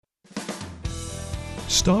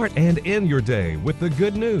Start and end your day with the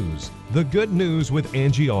good news. The Good News with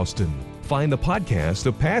Angie Austin. Find the podcast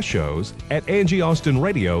of past shows at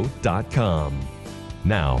angieaustinradio.com.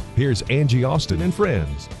 Now, here's Angie Austin and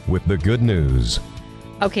friends with the good news.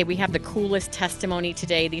 Okay, we have the coolest testimony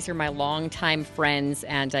today. These are my longtime friends,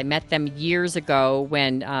 and I met them years ago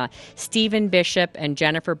when Stephen Bishop and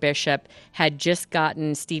Jennifer Bishop had just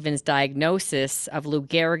gotten Stephen's diagnosis of Lou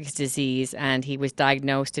Gehrig's disease, and he was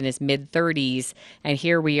diagnosed in his mid-30s, and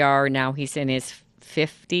here we are now. He's in his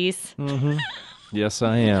 50s. Mm-hmm. Yes,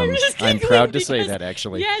 I am. I'm proud to say that,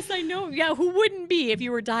 actually. Yes, I know. Yeah, who wouldn't be if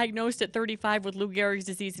you were diagnosed at 35 with Lou Gehrig's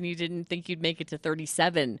disease and you didn't think you'd make it to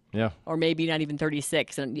 37? Yeah. Or maybe not even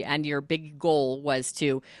 36. And your big goal was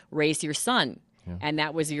to raise your son. Yeah. And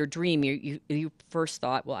that was your dream. You first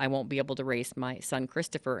thought, well, I won't be able to raise my son,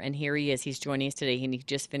 Christopher. And here he is. He's joining us today, and he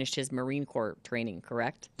just finished his Marine Corps training,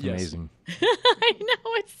 correct? Yes. Amazing. I know.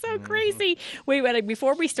 It's so crazy. Wait,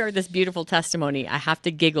 before we start this beautiful testimony, I have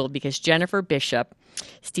to giggle because Jennifer Bishop,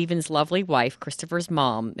 Stephen's lovely wife, Christopher's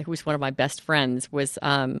mom, who's one of my best friends, was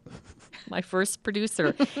my first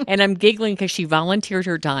producer. And I'm giggling because she volunteered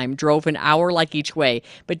her time, drove an hour like each way.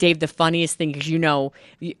 But Dave, the funniest thing is,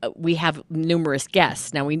 we have numerous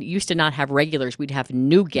guests. Now, we used to not have regulars. We'd have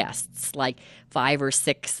new guests, like 5 or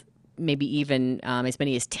 6, maybe even as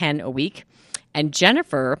many as 10 a week. And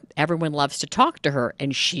Jennifer, everyone loves to talk to her,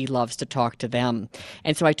 and she loves to talk to them.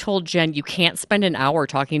 And so I told Jen, you can't spend an hour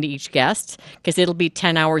talking to each guest because it'll be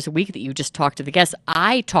 10 hours a week that you just talk to the guests.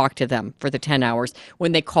 I talk to them for the 10 hours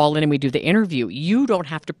when they call in and we do the interview. You don't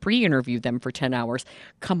have to pre-interview them for 10 hours.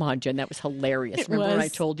 Come on, Jen, that was hilarious. Remember when I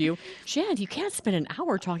told you, Jen, you can't spend an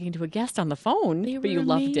hour talking to a guest on the phone, but you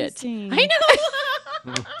loved it. I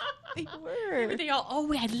know. They were. They all,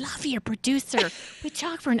 I love your producer. We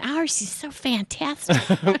talk for an hour. She's so fantastic.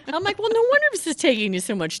 I'm like, well, no wonder this is taking you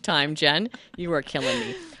so much time, Jen. You are killing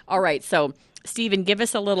me. All right, so Stephen, give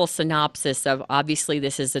us a little synopsis of, obviously,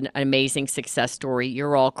 this is an amazing success story.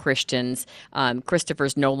 You're all Christians.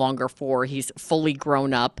 Christopher's no longer 4. He's fully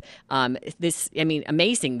grown up.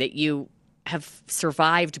 Amazing that you have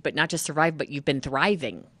survived, but not just survived, but you've been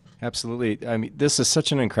thriving. Absolutely. I mean, this is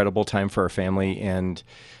such an incredible time for our family, and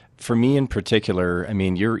for me in particular, I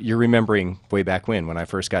mean, you're remembering way back when I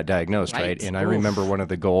first got diagnosed, right? And I remember one of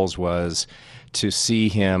the goals was to see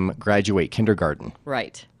him graduate kindergarten.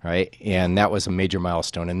 Right. And that was a major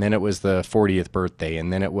milestone. And then it was the 40th birthday,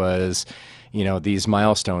 and then it was, these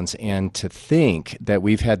milestones. And to think that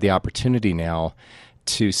we've had the opportunity now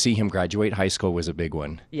to see him graduate high school was a big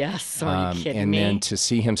one. Yes, are you kidding and me? Then to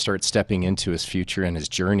see him start stepping into his future and his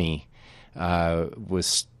journey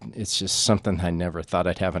it's just something I never thought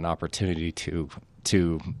I'd have an opportunity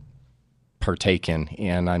to partake in,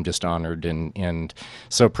 and I'm just honored and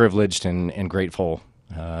so privileged and grateful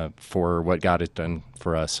for what God has done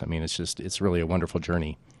for us. I mean, it's really a wonderful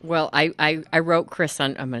journey. Well, I wrote Chris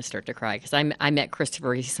on, I'm going to start to cry because I met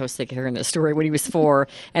Christopher. He's so sick of hearing this story when he was 4,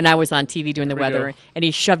 and I was on TV doing the weather, and he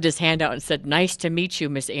shoved his hand out and said, "Nice to meet you,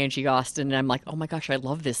 Miss Angie Austin." And I'm like, oh my gosh, I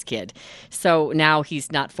love this kid. So now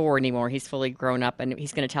he's not 4 anymore. He's fully grown up, and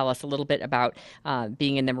he's going to tell us a little bit about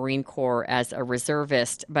being in the Marine Corps as a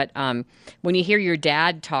reservist. But when you hear your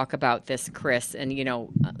dad talk about this, Chris, and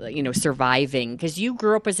surviving, because you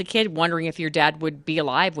grew up as a kid wondering if your dad would be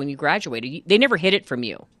alive when you graduated. They never hid it from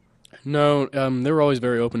you. No, they were always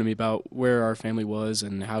very open to me about where our family was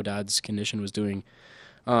and how Dad's condition was doing.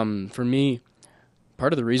 For me,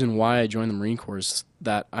 part of the reason why I joined the Marine Corps is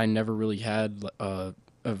that I never really had a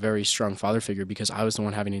very strong father figure because I was the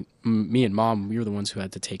one me and Mom, we were the ones who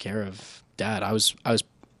had to take care of Dad. I was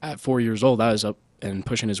at 4 years old, I was up and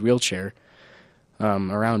pushing his wheelchair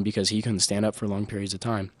around because he couldn't stand up for long periods of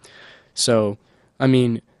time. So, I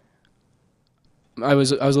mean, I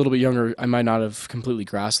was a little bit younger. I might not have completely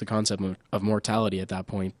grasped the concept of mortality at that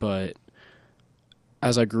point, but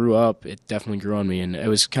as I grew up, it definitely grew on me, and it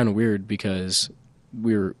was kind of weird because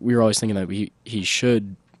we were always thinking that he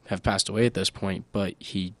should have passed away at this point, but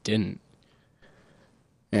he didn't.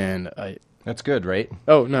 And that's good, right?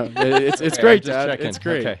 Oh no, it's okay, great, Dad. Checking. It's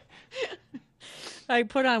great. Okay. I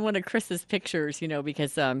put on one of Chris's pictures,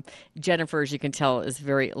 because Jennifer, as you can tell, is a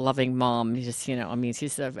very loving mom.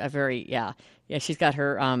 She's a very, she's got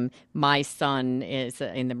her, my son is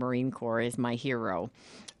in the Marine Corps, is my hero.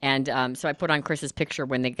 And so I put on Chris's picture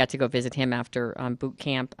when they got to go visit him after boot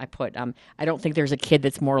camp. I put, I don't think there's a kid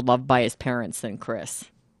that's more loved by his parents than Chris.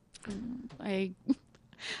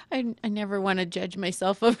 I never want to judge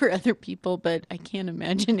myself over other people, but I can't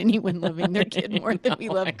imagine anyone loving their kid more than we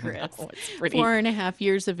love Chris. 4.5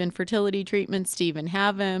 years of infertility treatment, Stephen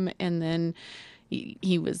have him, and then,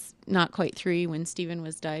 he was not quite 3 when Stephen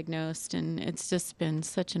was diagnosed, and it's just been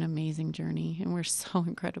such an amazing journey, and we're so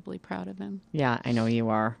incredibly proud of him. Yeah, I know you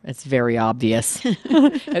are. It's very obvious.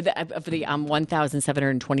 Of the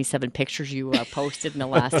 1,727 pictures you posted in the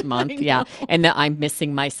last month. Yeah. And the I'm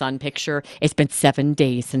missing my son picture. It's been 7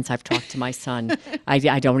 days since I've talked to my son. I've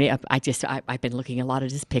been looking a lot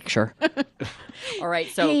at his picture. All right.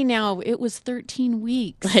 So Hey, now, it was 13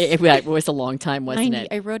 weeks. it was a long time, wasn't 90,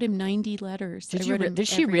 it? I wrote him 90 letters. Did Did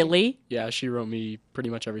she really? Yeah, she wrote me pretty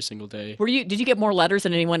much every single day, Did you get more letters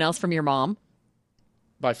than anyone else from your mom?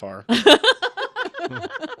 by far.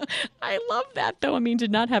 I love that, though. I mean,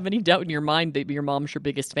 did not have any doubt in your mind that your mom's your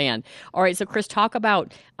biggest fan. All right, so Chris, talk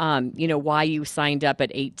about why you signed up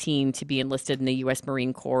at 18 to be enlisted in the U.S.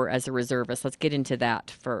 Marine Corps as a reservist. Let's get into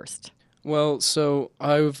that first. Well, so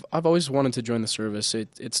I've always wanted to join the service.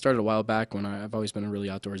 It started a while back when I've always been a really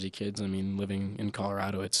outdoorsy kid. I mean, living in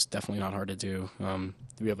Colorado, it's definitely not hard to do.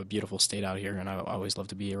 We have a beautiful state out here, and I always love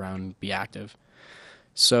to be around, be active.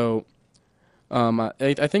 So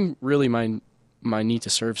I think really my need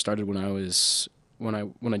to serve started when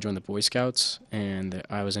I joined the Boy Scouts, and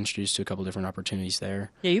I was introduced to a couple different opportunities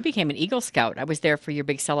there. Yeah, you became an Eagle Scout. I was there for your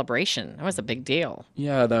big celebration. That was a big deal.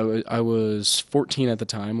 Yeah, I was 14 at the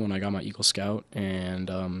time when I got my Eagle Scout,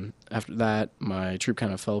 and after that, my troop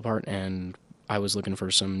kind of fell apart, and I was looking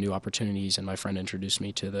for some new opportunities, and my friend introduced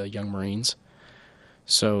me to the Young Marines.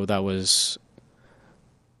 So that was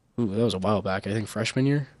a while back, I think freshman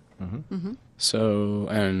year. Mm-hmm. Mm-hmm. So,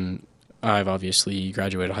 and I've obviously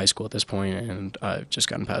graduated high school at this point, and I've just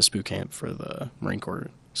gotten past boot camp for the Marine Corps.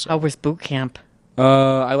 So, How was boot camp?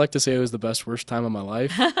 I like to say it was the best, worst time of my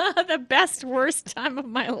life. The best, worst time of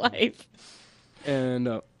my life.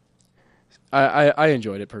 And I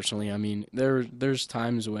enjoyed it personally. I mean, there's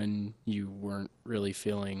times when you weren't really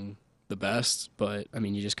feeling the best, but I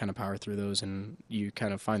mean, you just kind of power through those, and you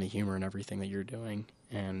kind of find the humor in everything that you're doing.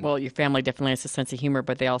 And Well, your family definitely has a sense of humor,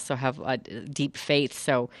 but they also have a deep faith.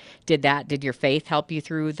 So, did your faith help you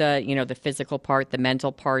through the physical part, the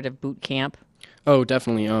mental part of boot camp? oh,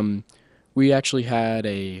 definitely. We actually had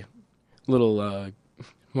a little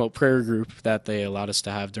prayer group that they allowed us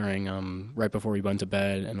to have during right before we went to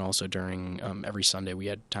bed, and also during every Sunday we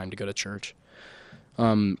had time to go to church.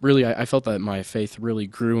 Really, I felt that my faith really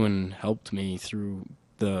grew and helped me through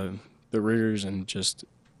the rigors and just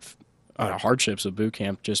hardships of boot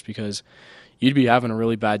camp, just because you'd be having a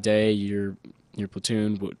really bad day, your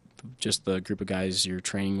platoon, just the group of guys you're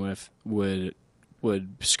training with would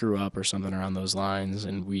screw up or something around those lines,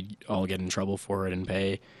 and we'd all get in trouble for it and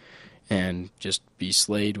pay and just be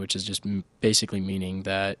slayed, which is just basically meaning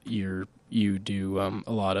that you do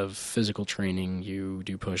a lot of physical training. You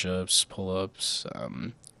do push-ups, pull-ups,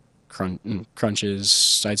 crunches,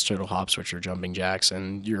 side straddle hops, which are jumping jacks,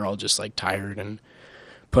 and you're all just like tired and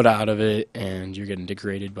put out of it, and you're getting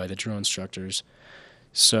degraded by the drill instructors.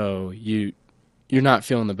 So you're not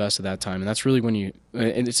feeling the best at that time, and that's really when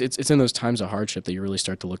and it's in those times of hardship that you really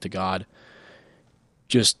start to look to God,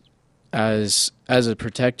 just as a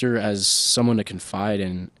protector, as someone to confide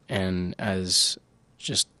in, and as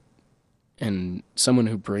just and someone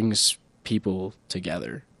who brings people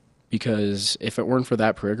together. Because if it weren't for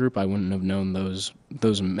that prayer group, I wouldn't have known those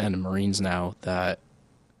men and Marines now that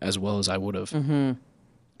as well as I would have. Mm-hmm.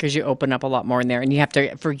 Because you open up a lot more in there, and you have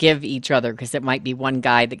to forgive each other, because it might be one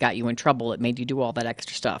guy that got you in trouble. It made you do all that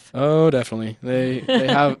extra stuff. Oh, definitely. They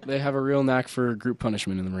have a real knack for group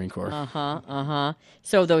punishment in the Marine Corps.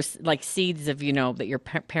 So those like seeds of that your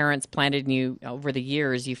parents planted in you over the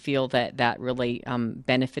years, you feel that really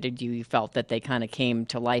benefited you. You felt that they kind of came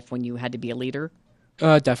to life when you had to be a leader.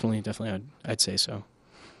 Definitely, I'd say so.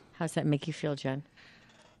 How does that make you feel, Jen?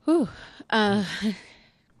 Whew.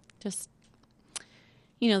 Just.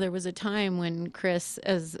 There was a time when Chris,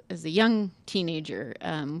 as a young teenager,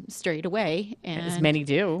 strayed away. And as many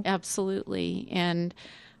do. Absolutely. And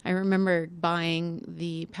I remember buying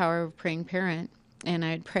The Power of Praying Parent, and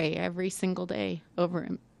I'd pray every single day over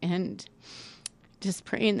him and just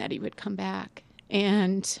praying that he would come back.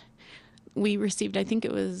 And we received, I think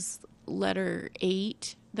it was letter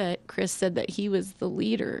 8, that Chris said that he was the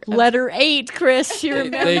leader. Letter 8, Chris, she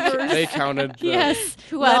remembers. They counted. Yes,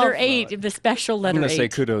 letter 8, the special letter 8. I'm going to say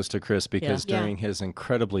kudos to Chris, because Yeah. during his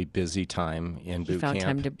incredibly busy time in boot found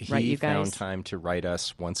camp, time to write you guys. found time to write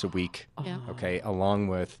us once a week. Yeah. Okay, along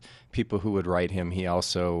with people who would write him, he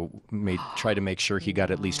also try to make sure he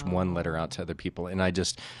got at least one letter out to other people. And I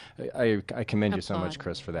commend you so much, Applaud.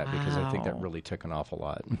 Chris, for that, because I think that Wow. really took an awful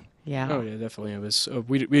lot. Yeah. Oh yeah, definitely. It was.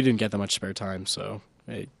 We didn't get that much spare time, so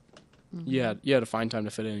Yeah, you had to find time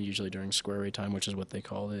to fit in, usually during square away time, which is what they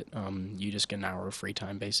call it. You just get an hour of free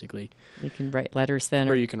time, basically. You can write letters then?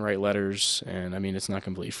 Or you can write letters, and, I mean, it's not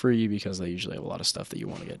completely free because they usually have a lot of stuff that you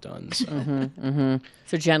want to get done. So,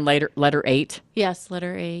 So, Jen, letter 8. Yes,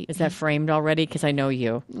 letter 8. Is that framed already? Because I know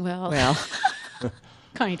you. Well,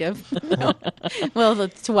 kind of. Well, the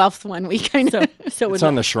 12th one we kind of. So It's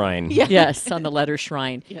on the shrine. Yes, on the letter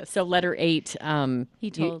shrine. Yes. So letter 8.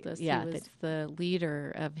 He told us yeah, he was the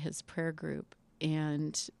leader of his prayer group,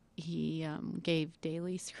 and he gave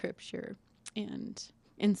daily scripture and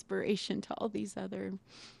inspiration to all these other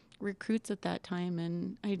recruits at that time.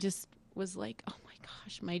 And I just was like, oh my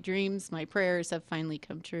gosh, my dreams, my prayers have finally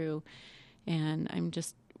come true. And I'm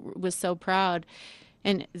just was so proud.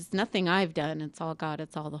 And it's nothing I've done. It's all God.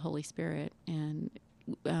 It's all the Holy Spirit. And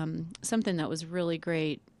something that was really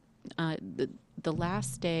great, the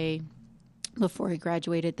last day before he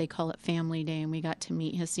graduated, they call it Family Day, and we got to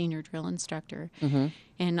meet his senior drill instructor.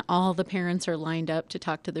 And all the parents are lined up to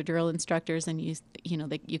talk to the drill instructors, and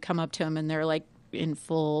you come up to them, and they're like in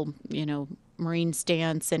full, Marine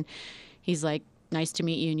stance, and he's like, nice to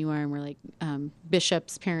meet you, and you are. And we're like,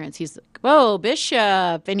 Bishop's parents. He's like, whoa,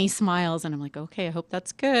 Bishop. And he smiles, and I'm like, okay, I hope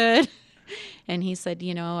that's good. And he said,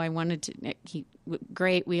 I wanted to,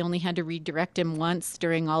 great. We only had to redirect him once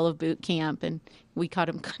during all of boot camp, and we caught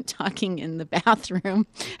him talking in the bathroom.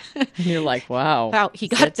 You're like, wow. Wow, he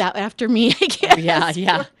got that after me, I guess.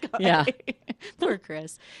 Yeah. Poor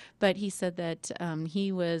Chris. But he said that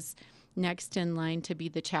he was next in line to be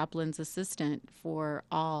the chaplain's assistant for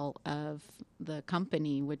all of the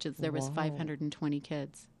company, which is there was 520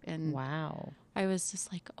 kids. And wow. I was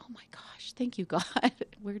just like, oh my gosh, thank you, God.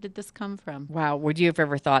 Where did this come from? Wow. Would you have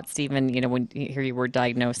ever thought, Stephen, when here you were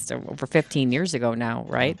diagnosed over 15 years ago now,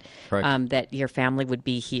 right? Correct. That your family would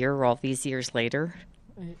be here all these years later?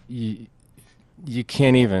 You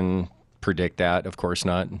can't even predict that. Of course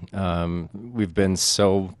not. We've been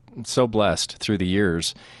so blessed through the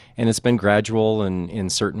years, and it's been gradual in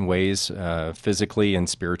certain ways, physically and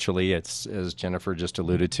spiritually. It's, as Jennifer just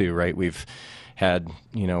alluded to, right? We've had,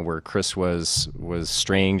 where Chris was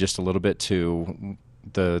straying just a little bit to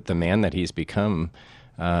the man that he's become,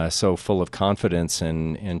 so full of confidence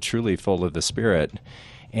and truly full of the Spirit.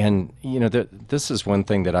 And, this is one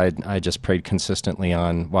thing that I just prayed consistently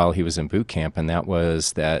on while he was in boot camp, and that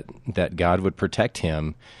was that God would protect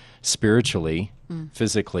him spiritually,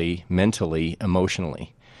 physically, mentally,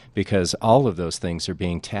 emotionally, because all of those things are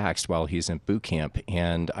being taxed while he's in boot camp.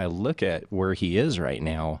 And I look at where he is right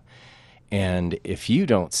now, and if you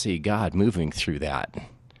don't see God moving through that,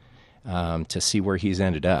 to see where he's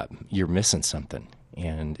ended up, you're missing something.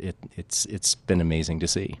 And it's been amazing to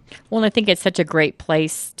see. Well, and I think it's such a great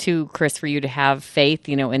place too, Chris, for you to have faith,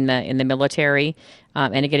 in the military.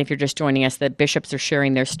 And again, if you're just joining us, the bishops are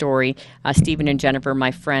sharing their story. Stephen and Jennifer,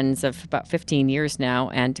 my friends of about 15 years now,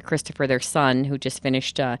 and Christopher, their son, who just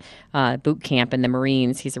finished boot camp in the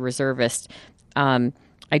Marines. He's a reservist.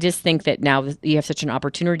 I just think that now you have such an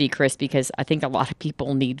opportunity, Chris, because I think a lot of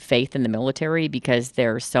people need faith in the military because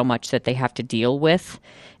there's so much that they have to deal with,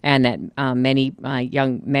 and that many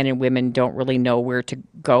young men and women don't really know where to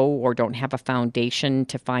go or don't have a foundation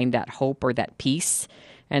to find that hope or that peace.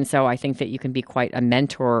 And so I think that you can be quite a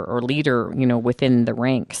mentor or leader, within the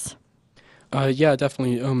ranks. Yeah,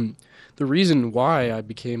 definitely. The reason why I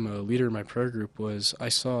became a leader in my prayer group was I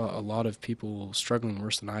saw a lot of people struggling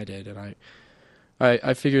worse than I did, and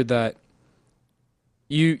I figured that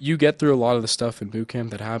you get through a lot of the stuff in boot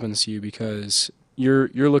camp that happens to you because you're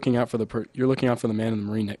looking out for the man in the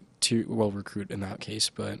Marine recruit in that case,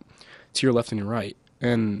 but to your left and your right,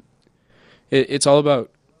 and it's all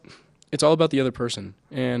about the other person.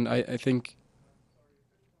 And I think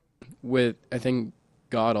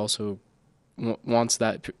God also wants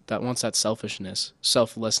that selflessness.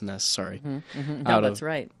 Sorry, Mm-hmm. No, that's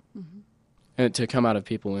right. And to come out of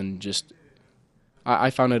people, and just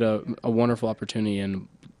I found it a wonderful opportunity, and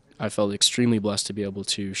I felt extremely blessed to be able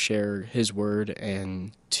to share his word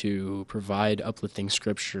and to provide uplifting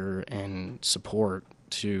scripture and support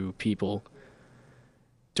to people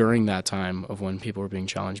during that time of when people were being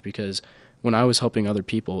challenged. Because when I was helping other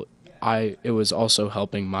people, it was also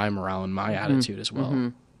helping my morale and my attitude as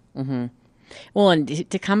well. Well, and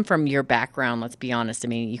to come from your background, let's be honest, I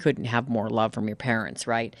mean, you couldn't have more love from your parents,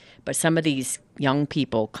 right? But some of these young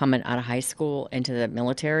people coming out of high school into the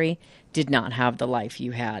military did not have the life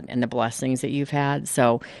you had and the blessings that you've had.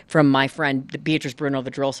 So from my friend, Beatrice Bruno,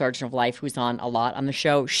 the drill sergeant of life, who's on a lot on the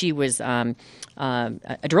show, she was a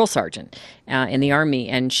drill sergeant in the Army,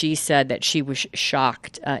 and she said that she was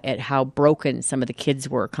shocked at how broken some of the kids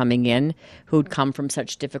were coming in who'd come from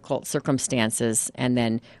such difficult circumstances and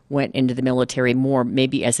then went into the military more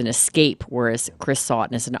maybe as an escape, whereas Chris saw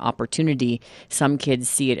it as an opportunity. Some kids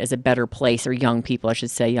see it as a better place, or young people, I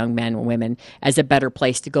should say, young men and women, as a better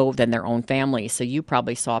place to go than their own family. So you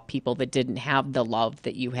probably saw people that didn't have the love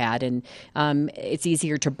that you had, and it's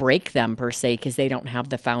easier to break them, per se, because they don't have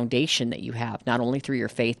the foundation that you have, not only through your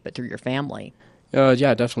faith, but through your family.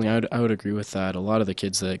 Yeah, definitely. I would agree with that. A lot of the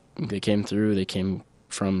kids that they came through, they came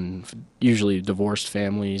from usually divorced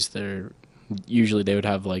families. They would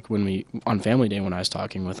have, like, on family day when I was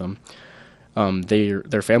talking with them,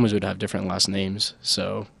 their families would have different last names.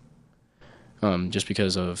 So just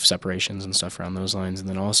because of separations and stuff around those lines, and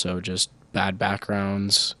then also just bad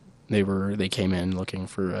backgrounds. They came in looking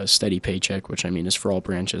for a steady paycheck, which I mean is for all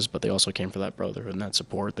branches, but they also came for that brotherhood and that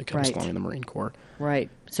support that comes along in the Marine Corps. Right.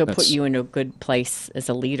 So put you in a good place as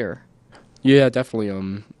a leader. Yeah, definitely.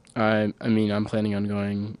 I mean, I'm planning on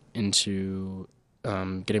going into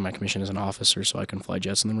getting my commission as an officer so I can fly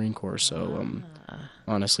jets in the Marine Corps. So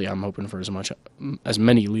honestly, I'm hoping for as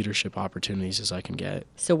many leadership opportunities as I can get.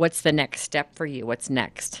 So what's the next step for you? What's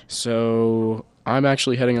next? So I'm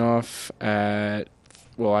actually heading off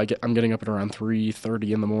I'm getting up at around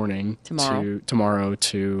 3:30 in the morning tomorrow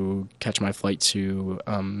to catch my flight to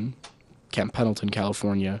Camp Pendleton,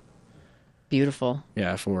 California. Beautiful.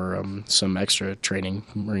 Yeah, for some extra training,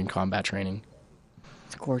 Marine combat training.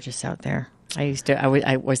 It's gorgeous out there.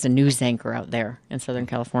 I was a news anchor out there in Southern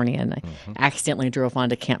California, and I accidentally drove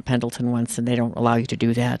onto Camp Pendleton once, and they don't allow you to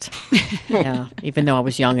do that. Yeah, even though I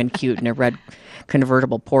was young and cute in a red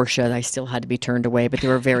convertible Porsche, I still had to be turned away, but they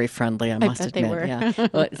were very friendly, I must admit. They were.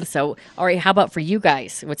 Yeah. So, all right, how about for you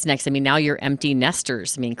guys? What's next? I mean, now you're empty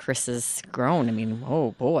nesters. I mean, Chris has grown. I mean,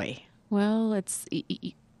 oh boy. Well,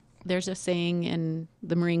 there's a saying in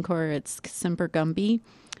the Marine Corps, it's Semper Gumby.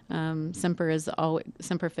 Semper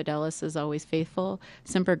Fidelis is always faithful.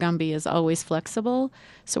 Semper Gumby is always flexible.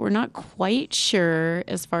 So we're not quite sure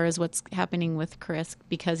as far as what's happening with Chris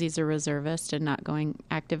because he's a reservist and not going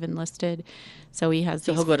active enlisted. So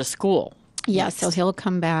he'll go to school. Yeah, next. So he'll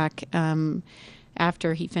come back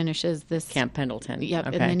after he finishes this Camp Pendleton. Yep,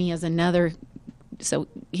 okay. And then he has another. So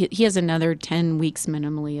he has another 10 weeks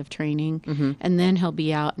minimally of training, and then he'll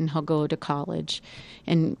be out and he'll go to college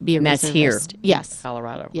and be a reservist. That's here? Yes.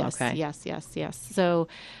 Colorado. Yes, okay. yes. So,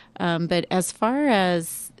 but as far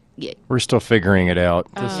as... We're still figuring it out.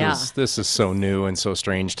 This is so new and so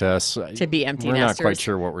strange to us. To be empty We're nesters. not quite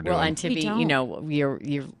sure what we're doing. Well, and to be, your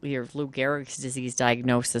Lou Gehrig's disease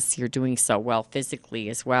diagnosis, you're doing so well physically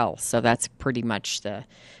as well. So that's pretty much the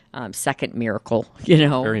second miracle,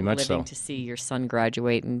 Very much living so. To see your son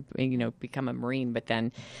graduate and become a Marine, but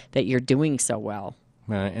then that you're doing so well.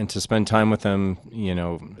 And to spend time with them,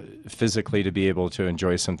 physically, to be able to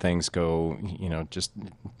enjoy some things,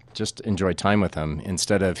 just enjoy time with him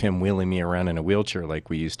instead of him wheeling me around in a wheelchair like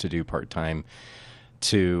we used to do part-time,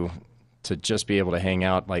 to just be able to hang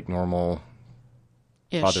out like normal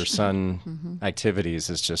father-son activities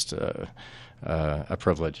is just a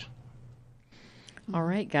privilege. All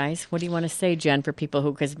right, guys. What do you want to say, Jen, for people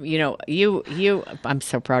who, because, I'm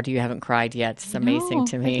so proud you haven't cried yet. It's amazing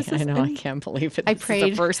to me. I know. I can't believe it. I prayed.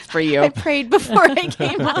 This is the first for you. I prayed before I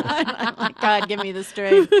came on. I'm like, God, give me the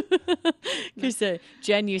strength. Because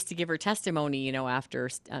Jen used to give her testimony, after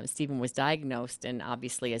Stephen was diagnosed, and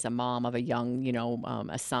obviously as a mom of a young,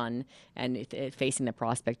 a son, and facing the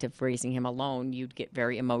prospect of raising him alone, you'd get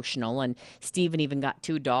very emotional. And Stephen even got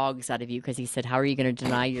 2 dogs out of you because he said, how are you going to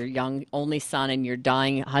deny your young only son and your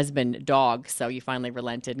dying husband dogs? So you finally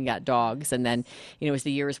relented and got dogs. And then, as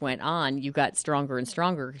the years went on, you got stronger and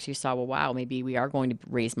stronger because you saw, well, wow, maybe we are going to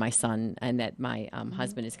raise my son and that my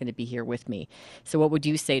husband is going to be here with me. So what would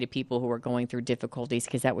you say to people who are going through difficulties?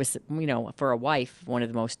 Because that was, for a wife, one of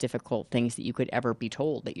the most difficult things that you could ever be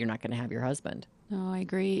told, that you're not going to have your husband. No, I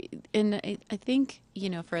agree. And I think,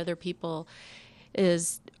 for other people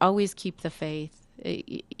is always keep the faith.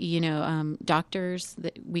 Doctors,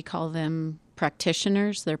 we call them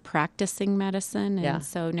practitioners. They're practicing medicine, and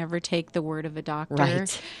so never take the word of a doctor.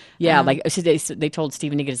 Right. Yeah, they told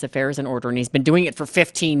Stephen to get his affairs in order, and he's been doing it for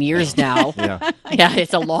 15 years now. Yeah,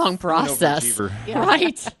 it's a long process. Yeah.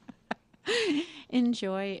 Right.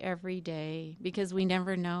 enjoy every day because we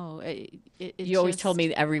never know. You always told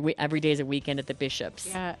me every day is a weekend at the Bishop's.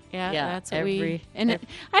 Yeah, that's I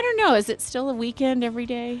don't know. Is it still a weekend every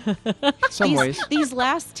day? Some ways. These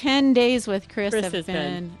last 10 days with Chris Chris have has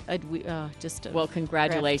been well,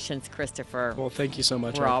 congratulations, Christopher. Well, thank you so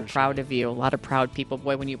much. We're all proud of you. A lot of proud people.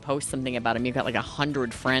 Boy, when you post something about him, you've got like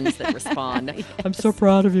 100 friends that respond. Yes. I'm so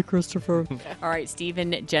proud of you, Christopher. All right,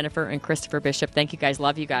 Stephen, Jennifer, and Christopher Bishop. Thank you guys.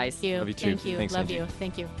 Love you guys. Thank you. Love you too. Thank you. Thanks, Love Angie. you.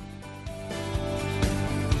 Thank you.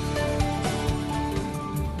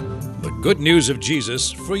 The good news of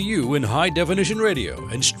Jesus for you in high definition radio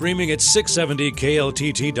and streaming at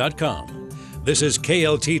 670kltt.com. This is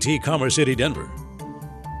KLTT Commerce City, Denver.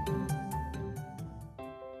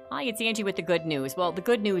 Hi, it's Angie with the good news. Well, the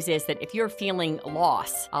good news is that if you're feeling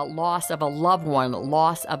loss of a loved one,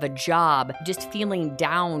 loss of a job, just feeling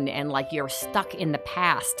down and like you're stuck in the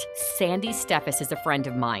past, Sandy Steffes is a friend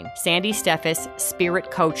of mine. Sandy Steffes,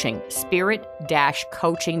 Spirit Coaching,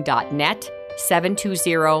 spirit-coaching.net,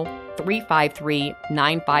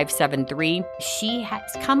 720-353-9573. She has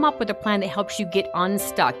come up with a plan that helps you get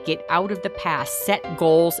unstuck, get out of the past, set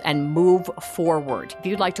goals, and move forward. If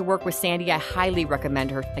you'd like to work with Sandy, I highly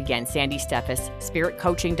recommend her. Again, Sandy Steffes,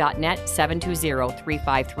 spiritcoaching.net,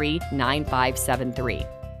 720-353-9573.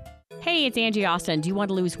 Hey, it's Angie Austin. Do you want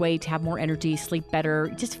to lose weight, have more energy, sleep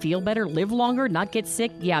better, just feel better, live longer, not get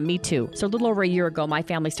sick? Yeah, me too. So a little over a year ago, my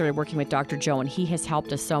family started working with Dr. Joe, and he has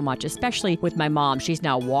helped us so much, especially with my mom. She's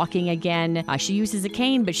now walking again. She uses a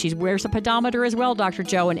cane, but she wears a pedometer as well, Dr.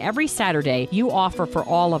 Joe. And every Saturday, you offer for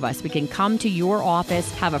all of us. We can come to your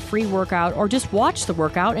office, have a free workout, or just watch the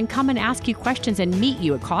workout and come and ask you questions and meet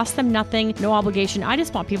you. It costs them nothing, no obligation. I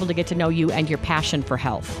just want people to get to know you and your passion for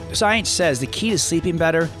health. Science says the key to sleeping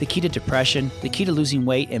better, the key to depression, the key to losing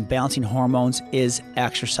weight and balancing hormones is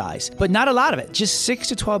exercise. But not a lot of it, just 6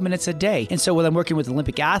 to 12 minutes a day. And so whether I'm working with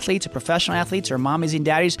Olympic athletes or professional athletes or mommies and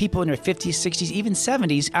daddies, people in their 50s, 60s, even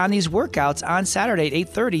 70s on these workouts on Saturday at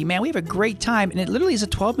 8:30, man, we have a great time. And it literally is a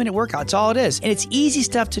 12-minute workout. It's all it is. And it's easy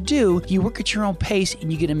stuff to do. You work at your own pace and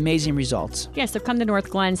you get amazing results. Yeah, so come to North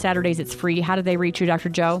Glen. Saturdays, it's free. How do they reach you, Dr.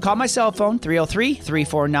 Joe? Call my cell phone,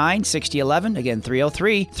 303-349-6011. Again,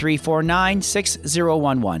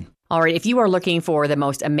 303-349-6011. All right, if you are looking for the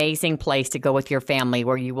most amazing place to go with your family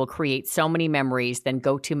where you will create so many memories, then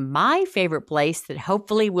go to my favorite place that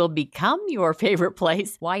hopefully will become your favorite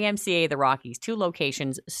place, YMCA The Rockies. 2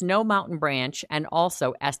 locations, Snow Mountain Branch and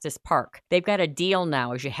also Estes Park. They've got a deal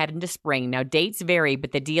now as you head into spring. Now, dates vary,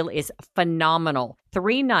 but the deal is phenomenal.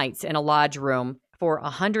 3 nights in a lodge room for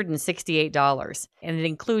 $168, and it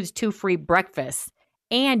includes 2 free breakfasts,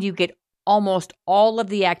 and you get almost all of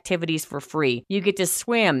the activities for free. You get to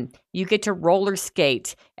swim. You get to roller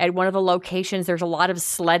skate. At one of the locations, there's a lot of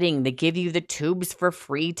sledding. They give you the tubes for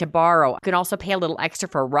free to borrow. You can also pay a little extra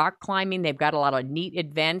for rock climbing. They've got a lot of neat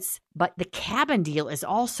events. But the cabin deal is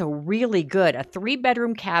also really good. A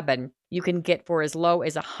 3-bedroom cabin you can get for as low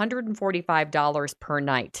as $145 per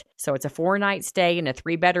night. So it's a 4-night stay in a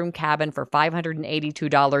 3-bedroom cabin for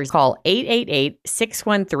 $582. Call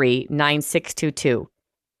 888-613-9622.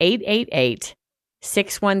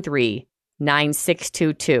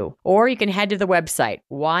 888-613-9622. Or you can head to the website,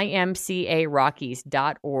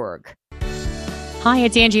 ymcarockies.org. Hi,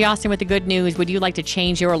 it's Angie Austin with the good news. Would you like to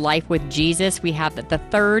change your life with Jesus? We have the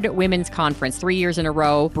 3rd Women's Conference, 3 years in a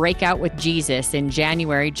row, Breakout with Jesus in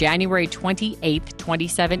January 28th,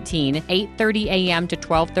 2017, 8:30 a.m. to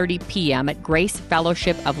 12:30 p.m. at Grace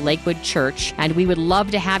Fellowship of Lakewood Church. And we would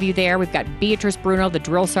love to have you there. We've got Beatrice Bruno, the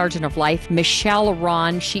drill sergeant of life, Michelle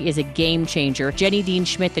Ron, she is a game changer, Jenny Dean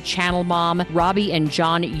Schmidt, the channel mom, Robbie and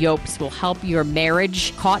John Yopes will help your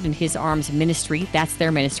marriage, Caught in His Arms ministry, that's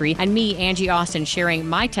their ministry, and me, Angie Austin, sharing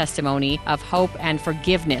my testimony of hope and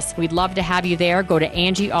forgiveness. We'd love to have you there. Go to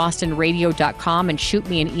angieaustinradio.com and shoot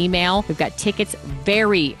me an email. We've got tickets,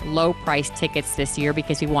 very low price tickets this year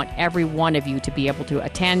because we want every one of you to be able to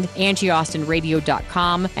attend.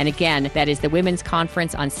 angieaustinradio.com. And again, that is the Women's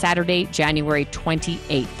Conference on Saturday, January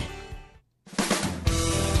 28th.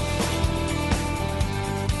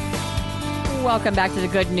 Welcome back to the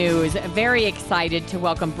good news. Very excited to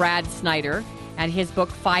welcome Brad Snyder and his book,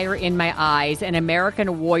 Fire in My Eyes, An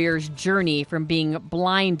American Warrior's Journey from Being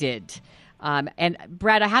Blinded. And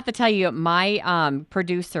Brad, I have to tell you, my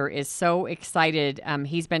producer is so excited.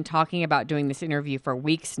 He's been talking about doing this interview for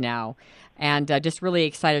weeks now, and just really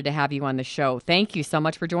excited to have you on the show. Thank you so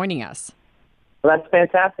much for joining us. Well, that's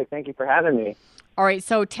fantastic. Thank you for having me. All right,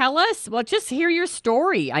 so tell us, well, just hear your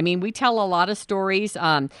story. I mean, we tell a lot of stories.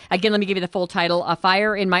 Again, let me give you the full title, A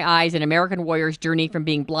Fire in My Eyes, An American Warrior's Journey from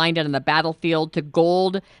Being Blinded on the Battlefield to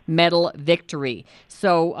Gold Medal Victory.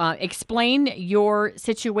 So explain your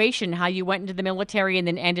situation, how you went into the military and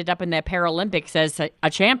then ended up in the Paralympics as a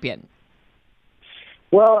champion.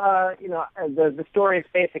 Well, the story is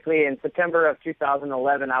basically in September of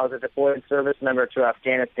 2011, I was a deployed service member to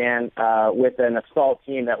Afghanistan with an assault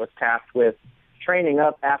team that was tasked with training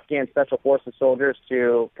up Afghan Special Forces soldiers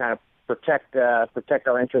to kind of protect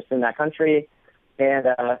our interests in that country. And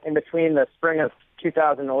in between the spring of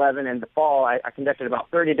 2011 and the fall, I conducted about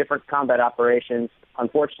 30 different combat operations.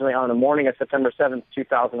 Unfortunately, on the morning of September 7th,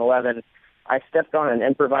 2011, I stepped on an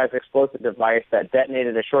improvised explosive device that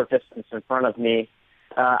detonated a short distance in front of me.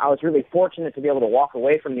 I was really fortunate to be able to walk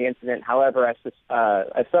away from the incident. However, I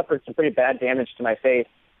suffered some pretty bad damage to my face,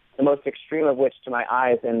 the most extreme of which to my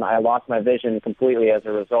eyes, and I lost my vision completely as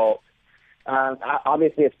a result.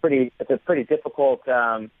 Obviously, it's a pretty difficult,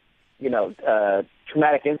 traumatic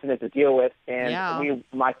incident to deal with, and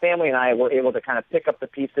my family and I were able to kind of pick up the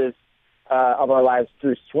pieces of our lives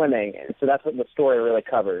through swimming, and so that's what the story really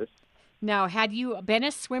covers. Now, had you been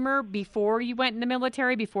a swimmer before you went in the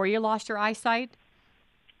military, before you lost your eyesight?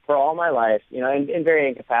 For all my life, in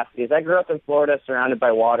varying capacities. I grew up in Florida, surrounded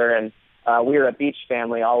by water, and we were a beach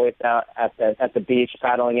family, always out at the beach,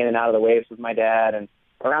 paddling in and out of the waves with my dad. And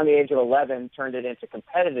around the age of 11, turned it into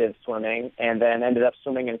competitive swimming, and then ended up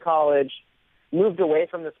swimming in college. Moved away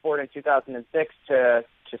from the sport in 2006 to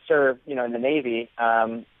serve, in the Navy,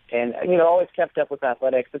 and always kept up with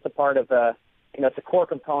athletics. It's a part of it's a core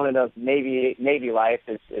component of Navy life.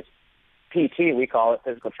 Is PT, we call it,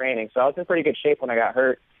 physical training. So I was in pretty good shape when I got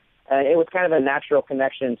hurt. And it was kind of a natural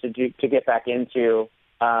connection to get back into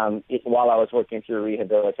while I was working through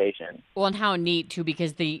rehabilitation. Well, and how neat, too,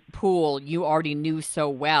 because the pool you already knew so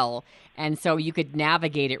well, and so you could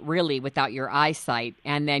navigate it really without your eyesight,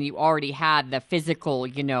 and then you already had the physical,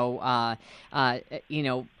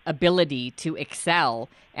 ability to excel.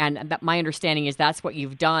 And my understanding is that's what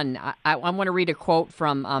you've done. I want to read a quote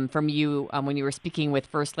from you when you were speaking with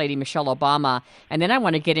First Lady Michelle Obama, and then I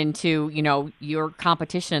want to get into your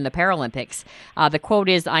competition in the Paralympics. The quote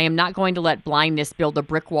is, "I am not going to let blindness build a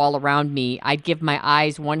brick wall around me. I'd give my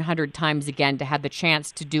eyes 100 times again to have the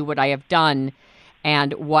chance to do what I have done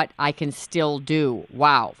and what I can still do."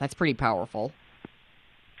 Wow, that's pretty powerful.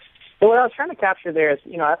 So what I was trying to capture there is,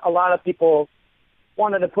 a lot of people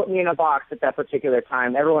wanted to put me in a box at that particular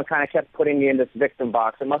time. Everyone kind of kept putting me in this victim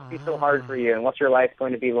box. It must be so hard for you, and what's your life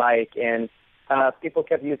going to be like? And people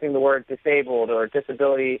kept using the word disabled or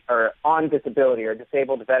disability or on disability or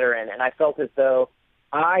disabled veteran, and I felt as though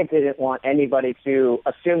I didn't want anybody to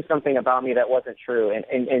assume something about me that wasn't true.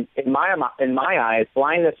 And in my eyes,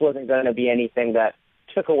 blindness wasn't going to be anything that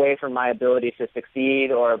took away from my ability to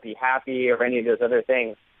succeed or be happy or any of those other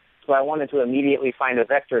things. So I wanted to immediately find a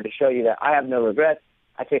vector to show you that I have no regrets.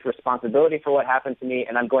 I take responsibility for what happened to me,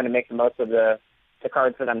 and I'm going to make the most of the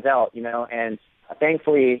cards that I'm dealt, And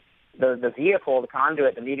thankfully, the vehicle, the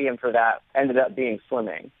conduit, the medium for that ended up being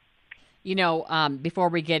swimming. Before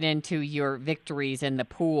we get into your victories in the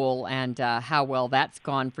pool and how well that's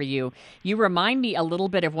gone for you, you remind me a little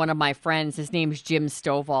bit of one of my friends. His name's Jim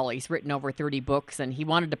Stovall. He's written over 30 books, and he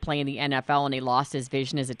wanted to play in the NFL, and he lost his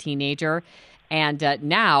vision as a teenager. And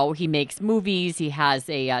now he makes movies. He has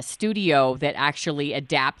a studio that actually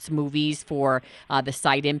adapts movies for the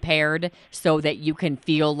sight impaired so that you can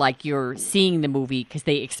feel like you're seeing the movie because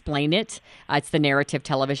they explain it. It's the Narrative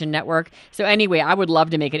Television Network. So anyway, I would love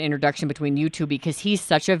to make an introduction between you two because he's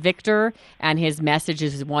such a victor and his message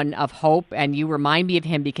is one of hope. And you remind me of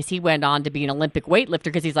him because he went on to be an Olympic weightlifter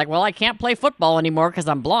because he's like, well, I can't play football anymore because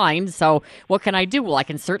I'm blind. So what can I do? Well, I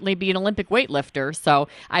can certainly be an Olympic weightlifter. So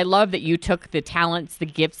I love that you took the talents, the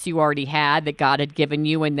gifts you already had that God had given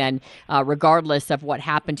you, and then regardless of what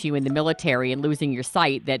happened to you in the military and losing your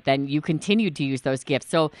sight, that then you continued to use those gifts.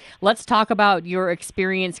 So let's talk about your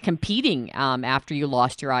experience competing after you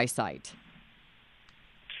lost your eyesight.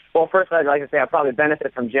 Well, first, I'd like to say I probably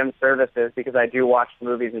benefit from Jim's services because I do watch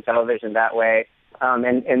movies and television that way.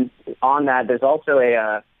 And on that, there's also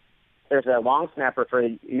there's a long snapper for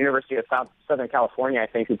the University of Southern California, I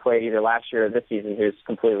think, who played either last year or this season, who's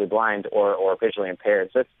completely blind or visually impaired.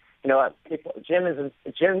 So it's,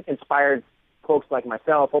 Jim inspired folks like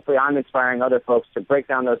myself. Hopefully I'm inspiring other folks to break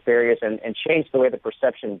down those barriers and change the way the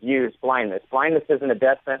perception views blindness. Blindness isn't a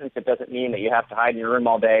death sentence. It doesn't mean that you have to hide in your room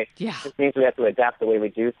all day. Yeah. It means we have to adapt the way we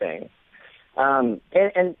do things. And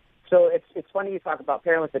So it's funny you talk about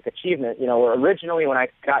Paralympic achievement. You know, originally when I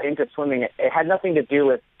got into swimming, it had nothing to do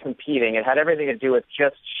with competing. It had everything to do with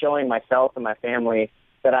just showing myself and my family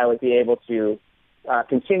that I would be able to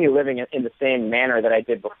continue living in the same manner that I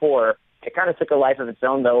did before. It kind of took a life of its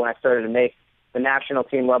own, though, when I started to make the national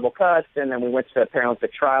team level cuts, and then we went to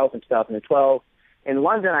Paralympic trials in 2012. In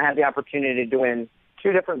London, I had the opportunity to win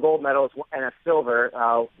 2 different gold medals and a silver,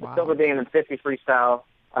 the silver being in the 50 freestyle,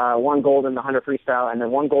 1 gold in the 100 freestyle, and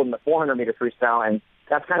then 1 gold in the 400 meter freestyle. And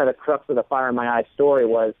that's kind of the crux of the Fire in My Eyes story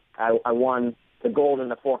was I won the gold in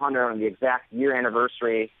the 400 on the exact year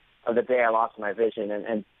anniversary of the day I lost my vision.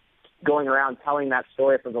 And going around telling that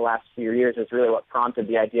story for the last few years is really what prompted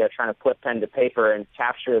the idea of trying to put pen to paper and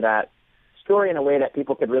capture that story in a way that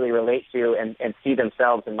people could really relate to and see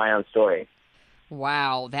themselves in my own story.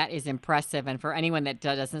 Wow, that is impressive. And for anyone that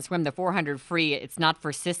doesn't swim the 400 free, it's not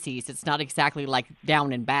for sissies. It's not exactly like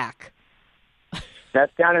down and back.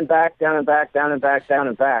 That's down and back, down and back, down and back, down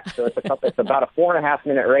and back. So it's about a 4.5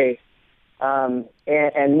 minute race.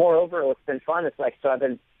 And moreover, what's been fun is so I've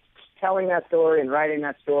been telling that story and writing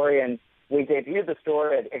that story, and we debuted the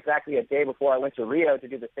story exactly a day before I went to Rio to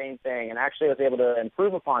do the same thing, and actually I was able to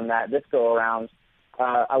improve upon that this go around.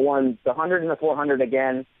 I won the 100 and the 400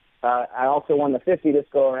 again. I also won the 50 this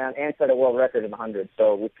go around and set a world record in the 100.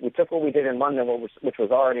 So we took what we did in London, which was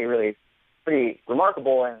already really pretty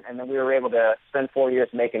remarkable, and then we were able to spend 4 years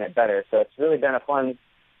making it better. So it's really been a fun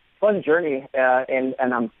journey, and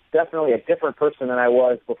I'm definitely a different person than I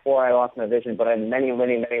was before I lost my vision, but in many,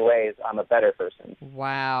 many, many ways, I'm a better person.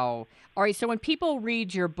 Wow. All right, so when people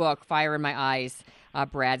read your book, Fire in My Eyes,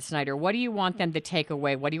 Brad Snyder, what do you want them to take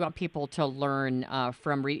away? What do you want people to learn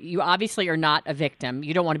from you obviously are not a victim.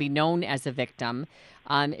 You don't want to be known as a victim.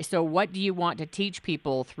 So what do you want to teach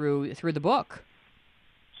people through the book?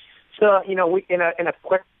 So, we in a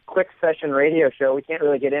quick session radio show, we can't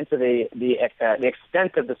really get into the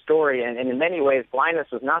extent of the story, and in many ways, blindness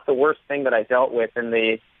was not the worst thing that I dealt with in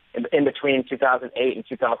between 2008 and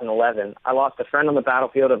 2011. I lost a friend on the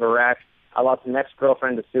battlefield of Iraq. I lost an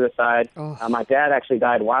ex-girlfriend to suicide. My dad actually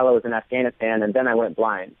died while I was in Afghanistan, and then I went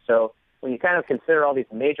blind. So when you kind of consider all these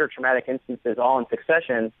major traumatic instances all in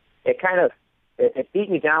succession, it beat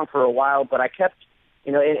me down for a while, but I kept,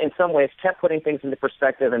 in some ways, kept putting things into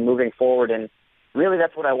perspective and moving forward. And really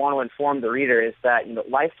that's what I want to inform the reader is that,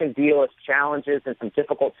 life can deal with challenges and some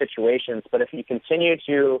difficult situations, but if you continue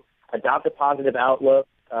to adopt a positive outlook,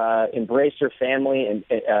 embrace your family,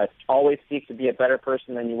 and always seek to be a better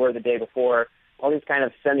person than you were the day before, all these kind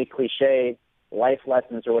of semi-cliche life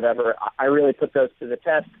lessons or whatever, I really put those to the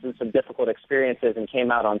test through some difficult experiences and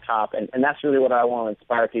came out on top. And that's really what I want to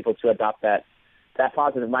inspire people to adopt, that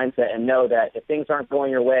positive mindset and know that if things aren't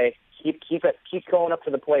going your way, keep going up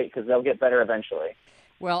to the plate because they'll get better eventually.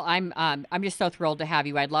 Well, I'm just so thrilled to have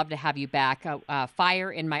you. I'd love to have you back.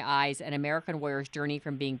 Fire in My Eyes, an American warrior's journey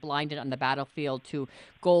from being blinded on the battlefield to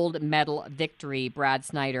gold medal victory, Brad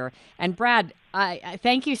Snyder. And Brad, I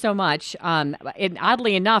thank you so much. And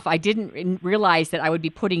oddly enough, I didn't realize that I would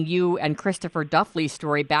be putting you and Christopher Duffley's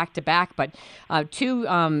story back to back, but 2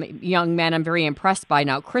 young men I'm very impressed by.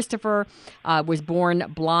 Now, Christopher was born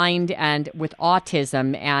blind and with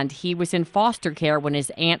autism, and he was in foster care when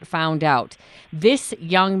his aunt found out. This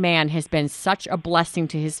young man has been such a blessing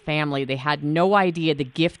to his family. They had no idea the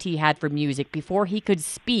gift he had for music. Before he could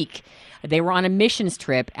speak, they were on a missions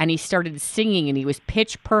trip, and he started singing, and he was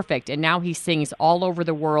pitch perfect, and now he sings all over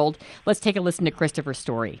the world. Let's take a listen to Christopher's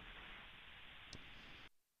story.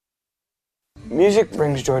 Music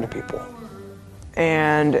brings joy to people,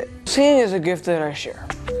 and singing is a gift that I share.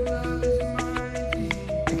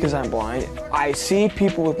 Because I'm blind, I see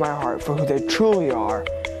people with my heart for who they truly are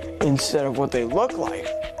instead of what they look like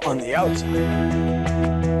on the outside.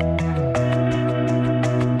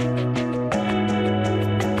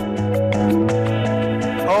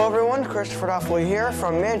 Christopher Duffley here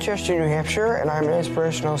from Manchester, New Hampshire, and I'm an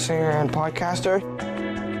inspirational singer and podcaster.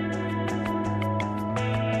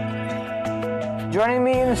 Joining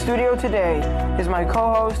me in the studio today is my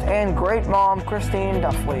co-host and great mom, Christine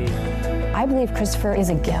Duffley. I believe Christopher is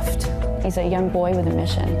a gift. He's a young boy with a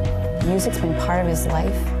mission. Music's been part of his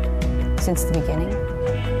life since the beginning.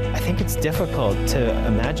 I think it's difficult to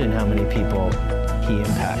imagine how many people he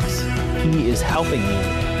impacts. He is helping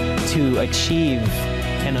me to achieve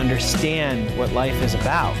and understand what life is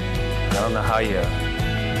about. I don't know how you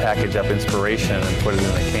package up inspiration and put it in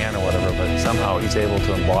a can or whatever, but somehow he's able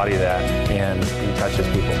to embody that and he touches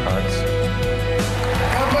people's hearts.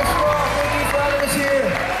 How much more? Thank you for having us here.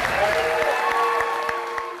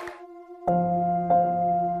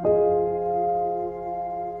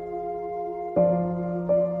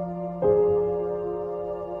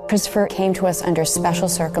 Christopher came to us under special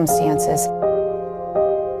circumstances.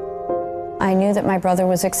 I knew that my brother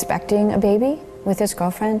was expecting a baby with his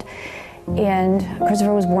girlfriend, and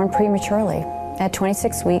Christopher was born prematurely at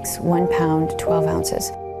 26 weeks, 1 pound, 12 ounces.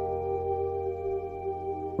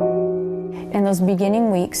 And those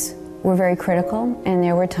beginning weeks were very critical, and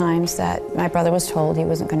there were times that my brother was told he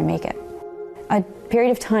wasn't going to make it. A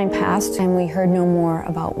period of time passed, and we heard no more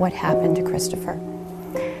about what happened to Christopher.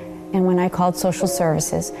 And when I called social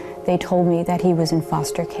services, they told me that he was in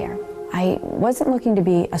foster care. I wasn't looking to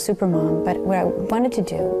be a supermom, but what I wanted to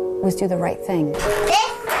do was do the right thing. This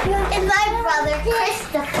is my brother,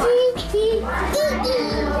 Christopher.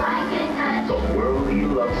 The world he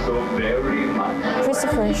loves so very much.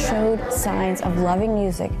 Christopher showed signs of loving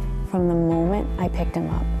music from the moment I picked him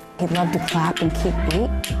up. He loved to clap and keep beat.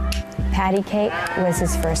 Patty Cake was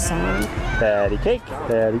his first song. Patty Cake,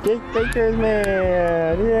 Baker's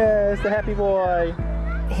Man. Yes, the happy boy.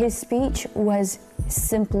 His speech was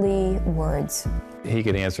simply words. He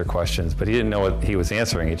could answer questions, but he didn't know what he was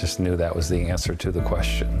answering. He just knew that was the answer to the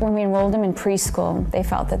question. When we enrolled him in preschool, they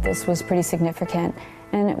felt that this was pretty significant,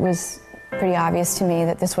 and it was pretty obvious to me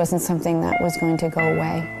that this wasn't something that was going to go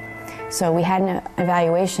away. So we had an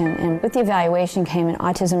evaluation, and with the evaluation came an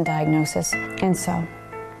autism diagnosis. And so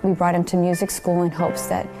we brought him to music school in hopes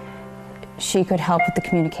that she could help with the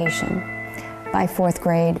communication. By 4th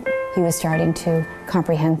grade, he was starting to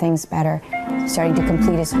comprehend things better, starting to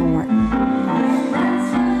complete his homework.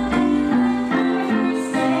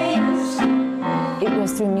 It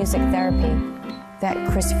was through music therapy that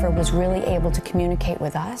Christopher was really able to communicate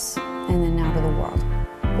with us and then out to the world.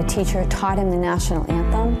 The teacher taught him the national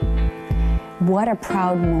anthem. What a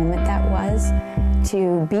proud moment that was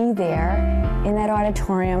to be there in that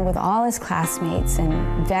auditorium with all his classmates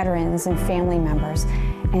and veterans and family members,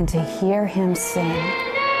 and to hear him sing.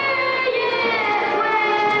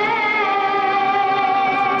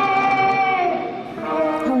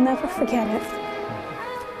 I'll never forget it.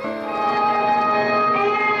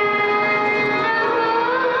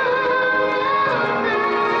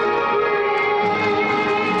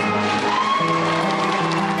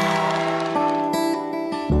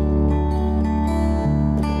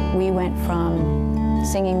 We went from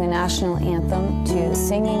singing the national anthem to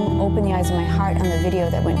singing Open the Eyes of My Heart on the video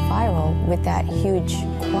that went viral with that huge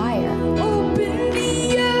choir. Open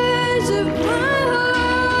the eyes of my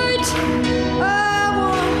heart, I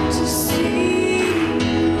want to see.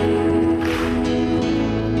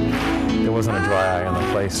 There wasn't a dry eye on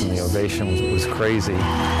the place, and the ovation was crazy.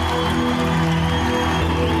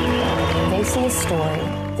 They see a story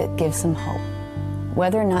that gives them hope,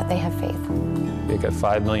 whether or not they have faith. It got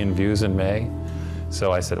 5 million views in May.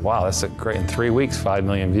 So I said, wow, that's a great, in 3 weeks, 5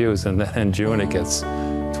 million views. And then in June, it gets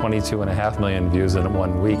 22.5 million views in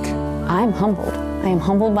 1 week. I'm humbled. I am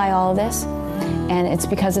humbled by all of this. And it's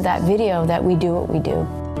because of that video that we do what we do.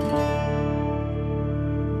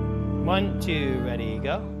 1, 2, ready,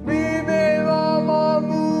 go.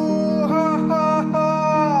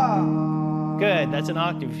 Good, that's an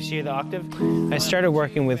octave. You see the octave? I started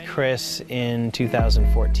working with Chris in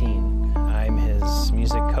 2014. I'm his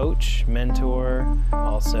music coach, mentor,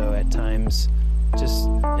 also at times just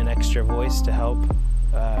an extra voice to help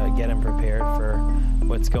get him prepared for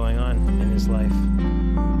what's going on in his life.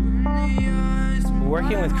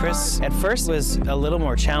 Working with Chris at first was a little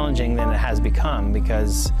more challenging than it has become,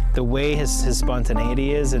 because the way his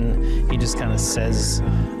spontaneity is, and he just kind of says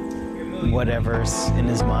whatever's in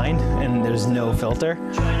his mind, and there's no filter,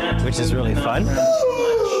 which is really fun.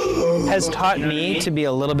 Has taught me to be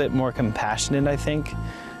a little bit more compassionate, I think,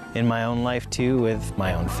 in my own life too, with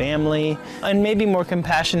my own family, and maybe more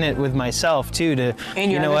compassionate with myself too, to,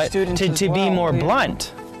 you know what, to be more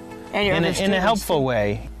blunt in a helpful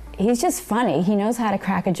way. He's just funny. He knows how to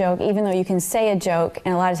crack a joke, even though you can say a joke,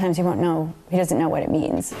 and a lot of times he doesn't know what it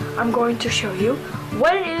means. I'm going to show you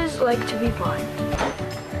what it is like to be blind.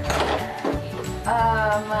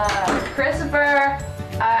 Christopher,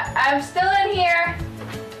 I'm still in here.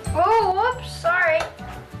 Oh, whoops, sorry.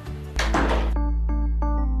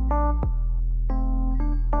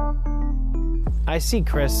 I see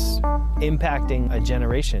Chris impacting a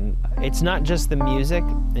generation. It's not just the music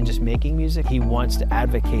and just making music. He wants to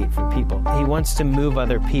advocate for people. He wants to move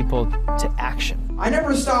other people to action. I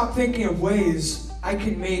never stop thinking of ways I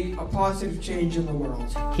can make a positive change in the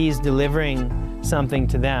world. He's delivering something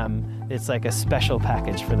to them. It's like a special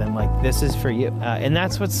package for them, like, this is for you. And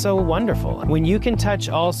that's what's so wonderful. When you can touch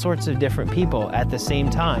all sorts of different people at the same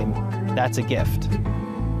time, that's a gift.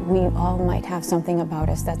 We all might have something about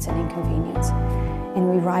us that's an inconvenience. and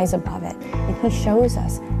we rise above it. And he shows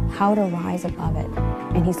us how to rise above it.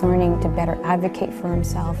 And he's learning to better advocate for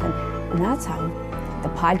himself. And that's how the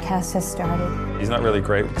podcast has started. He's not really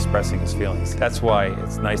great with expressing his feelings. That's why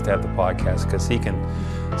it's nice to have the podcast, because he can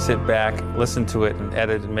sit back, listen to it, and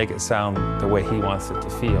edit and make it sound the way he wants it to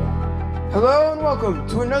feel. Hello and welcome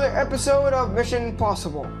to another episode of Mission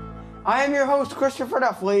Impossible. I am your host, Christopher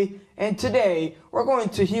Duffley, and today we're going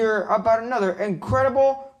to hear about another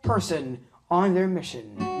incredible person on their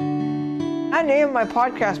mission. I named my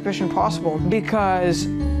podcast Mission Possible because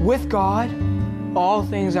with God, all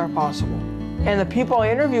things are possible. And the people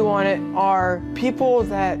I interview on it are people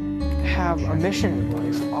that have a mission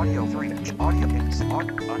in life. Audio 3, audio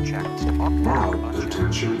unchecked. Now,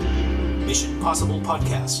 attention. Mission Possible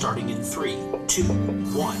podcast starting in 3, 2,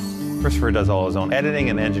 1. Christopher does all his own editing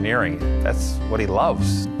and engineering. That's what he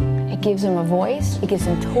loves. It gives him a voice, it gives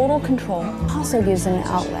him total control, also gives him an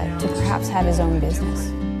outlet to perhaps have his own business.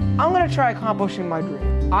 I'm going to try accomplishing my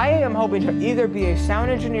dream. I am hoping to either be a sound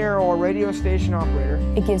engineer or a radio station operator.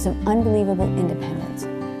 It gives him unbelievable independence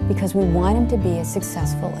because we want him to be a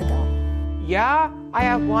successful adult. Yeah, I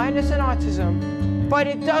have blindness and autism, but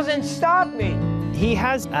it doesn't stop me. He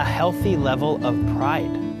has a healthy level of pride.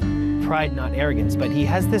 Pride, not arrogance, but he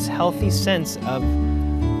has this healthy sense of,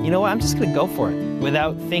 you know what, I'm just going to go for it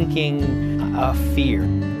without thinking of fear.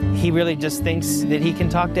 He really just thinks that he can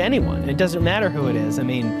talk to anyone. It doesn't matter who it is. I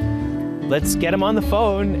mean, let's get him on the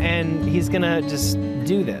phone and he's going to just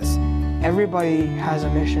do this. Everybody has a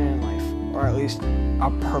mission in life, or at least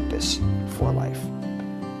a purpose for life.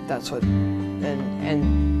 That's what,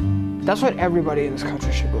 and that's what everybody in this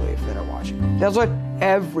country should believe that are watching. That's what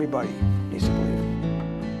everybody needs to believe.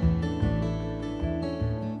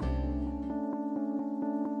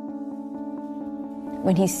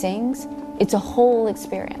 When he sings, it's a whole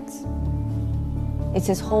experience. It's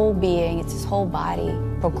his whole being, it's his whole body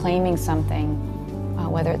proclaiming something,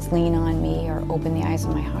 whether it's lean on me or open the eyes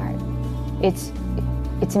of my heart. It's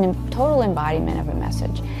a total embodiment of a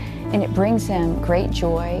message, and it brings him great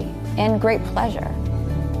joy and great pleasure.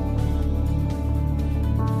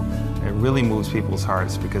 It really moves people's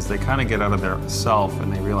hearts because they kind of get out of their self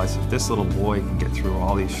and they realize if this little boy can get through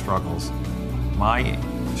all these struggles, my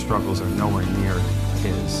struggles are nowhere near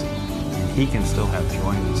his, and he can still have joy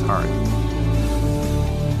in his heart.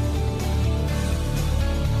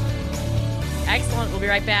 Excellent. We'll be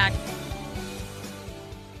right back.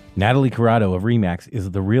 Natalie Corrado of RE/MAX is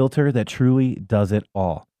the realtor that truly does it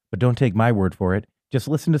all. But don't take my word for it. Just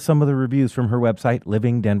listen to some of the reviews from her website,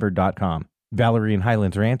 livingdenver.com. Valerie in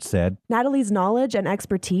Highlands Ranch said, Natalie's knowledge and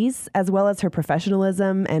expertise, as well as her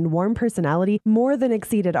professionalism and warm personality, more than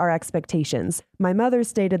exceeded our expectations. My mother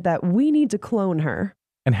stated that we need to clone her.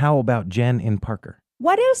 And how about Jen in Parker?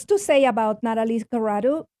 What else to say about Natalie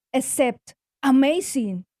Corrado except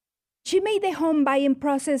amazing? She made the home buying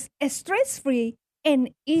process stress-free and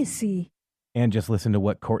easy. And just listen to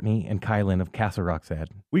what Courtney and Kylan of Castle Rock said.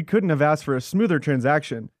 We couldn't have asked for a smoother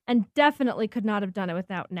transaction. And definitely could not have done it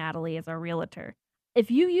without Natalie as our realtor.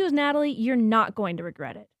 If you use Natalie, you're not going to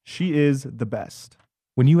regret it. She is the best.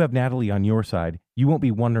 When you have Natalie on your side, you won't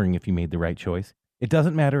be wondering if you made the right choice. It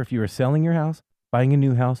doesn't matter if you are selling your house, buying a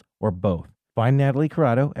new house, or both. Find Natalie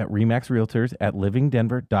Corrado at RE/MAX Realtors at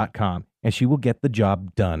livingdenver.com, and she will get the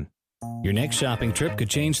job done. Your next shopping trip could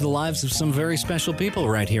change the lives of some very special people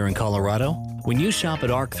right here in Colorado. When you shop at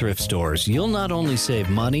ARC thrift stores, you'll not only save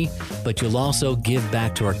money, but you'll also give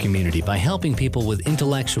back to our community by helping people with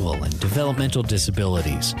intellectual and developmental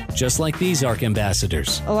disabilities, just like these ARC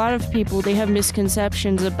ambassadors. A lot of people, they have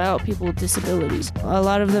misconceptions about people with disabilities. A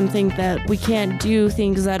lot of them think that we can't do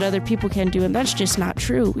things that other people can do, and that's just not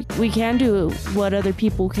true. We can do what other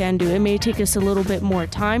people can do. It may take us a little bit more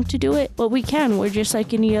time to do it, but we can. We're just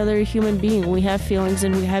like any other human being. We have feelings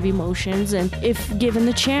and we have emotions, and if given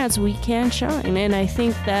the chance, we can shine. And I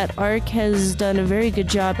think that ARC has done a very good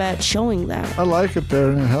job at showing that. I like it there,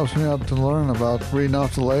 and it helps me out to learn about reading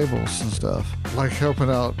off the labels and stuff. I like helping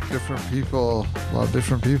out different people. A lot of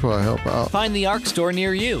different people I help out. Find the ARC store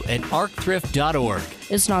near you at arcthrift.org.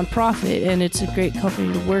 It's nonprofit, and it's a great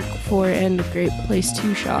company to work for and a great place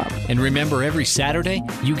to shop. And remember, every Saturday,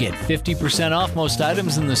 you get 50% off most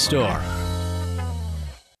items in the store.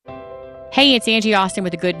 Hey, it's Angie Austin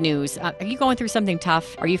with the good news. Are you going through something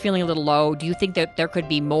tough? Are you feeling a little low? Do you think that there could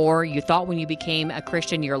be more? You thought when you became a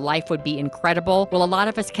Christian your life would be incredible? Well, a lot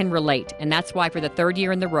of us can relate, and that's why for the third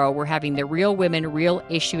year in the row, we're having the Real Women, Real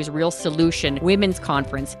Issues, Real Solution Women's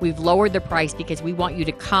Conference. We've lowered the price because we want you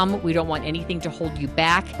to come. We don't want anything to hold you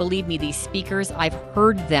back. Believe me, these speakers, I've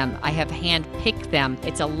heard them. I have handpicked them.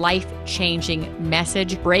 It's a life-changing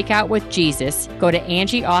message. Break out with Jesus. Go to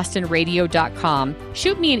angieaustinradio.com.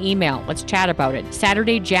 Shoot me an email. Let's chat about it.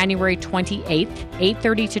 Saturday, January 28th,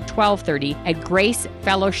 8:30 to 12:30 at Grace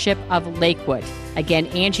Fellowship of Lakewood. Again,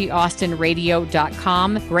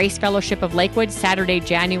 angieaustinradio.com. Grace Fellowship of Lakewood, Saturday,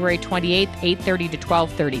 January 28th, 8:30 to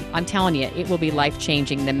 12:30. I'm telling you, it will be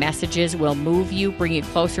life-changing. The messages will move you, bring you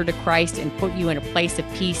closer to Christ, and put you in a place of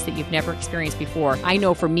peace that you've never experienced before. I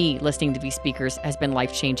know for me, listening to these speakers has been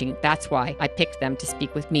life-changing. That's why I picked them to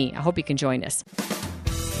speak with me. I hope you can join us.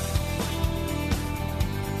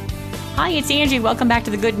 Hi, it's Angie. Welcome back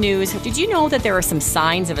to the good news. Did you know that there are some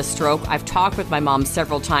signs of a stroke? I've talked with my mom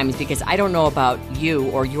several times because I don't know about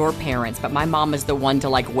you or your parents, but my mom is the one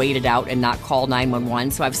to wait it out and not call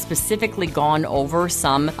 911. So I've specifically gone over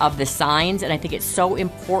some of the signs, and I think it's so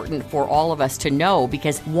important for all of us to know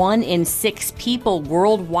because 1 in 6 people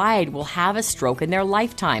worldwide will have a stroke in their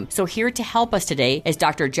lifetime. So here to help us today is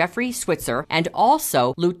Dr. Jeffrey Switzer and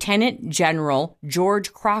also Lieutenant General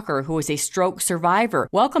George Crocker, who is a stroke survivor.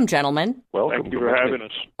 Welcome, gentlemen. Welcome. Thank you for having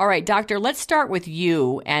us. All right, Doctor, let's start with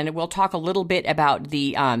you, and we'll talk a little bit about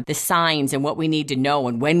the signs and what we need to know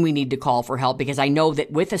and when we need to call for help, because I know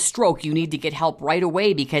that with a stroke, you need to get help right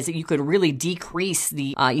away because you could really decrease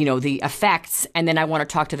the effects. And then I want to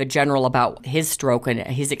talk to the general about his stroke and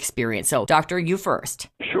his experience. So, Doctor, you first.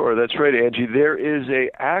 Sure, that's right, Angie. There is a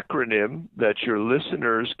acronym that your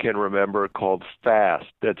listeners can remember called FAST.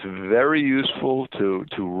 That's very useful to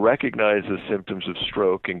recognize the symptoms of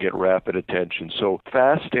stroke and get rapid attention. So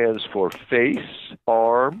FAST stands for face,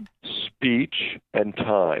 arm, speech, and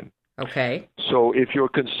time. Okay. So if you're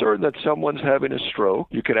concerned that someone's having a stroke,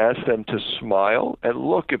 you can ask them to smile and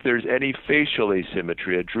look if there's any facial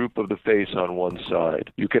asymmetry, a droop of the face on one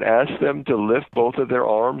side. You can ask them to lift both of their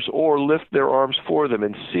arms or lift their arms for them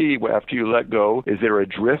and see after you let go, is there a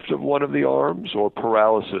drift of one of the arms or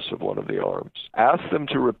paralysis of one of the arms? Ask them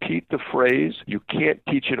to repeat the phrase, "You can't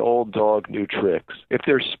teach an old dog new tricks." If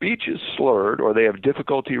their speech is slurred or they have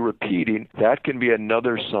difficulty repeating, that can be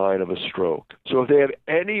another sign of a stroke. So if they have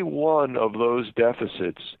any one of those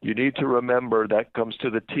deficits, you need to remember that comes to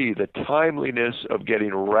the T, the timeliness of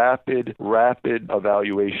getting rapid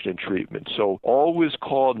evaluation and treatment. So always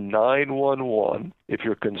call 911 if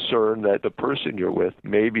you're concerned that the person you're with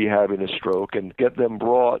may be having a stroke and get them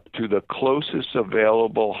brought to the closest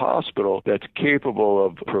available hospital that's capable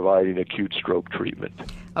of providing acute stroke treatment.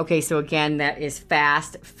 Okay, so again, that is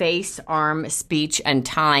FAST, face, arm, speech, and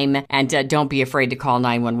time. And don't be afraid to call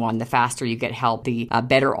 911. The faster you get help, the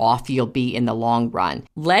better off you'll be in the long run.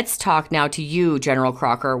 Let's talk now to you, General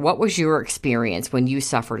Crocker. What was your experience when you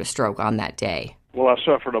suffered a stroke on that day? Well, I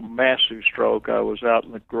suffered a massive stroke. I was out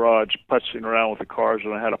in the garage putzing around with the cars,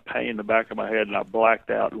 and I had a pain in the back of my head, and I blacked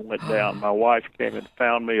out and went down. My wife came and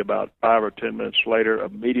found me about 5 or 10 minutes later,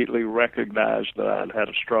 immediately recognized that I had had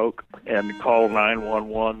a stroke, and called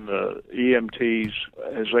 911. The EMTs,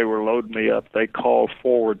 as they were loading me up, they called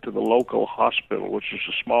forward to the local hospital, which is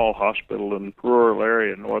a small hospital in a rural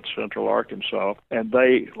area in north central Arkansas, and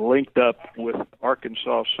they linked up with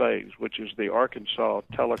Arkansas Saves, which is the Arkansas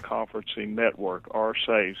Teleconferencing Network.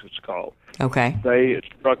 RSAVES, it's called. Okay. They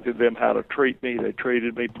instructed them how to treat me. They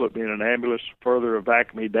treated me, put me in an ambulance, further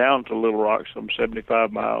evacuated me down to Little Rock, some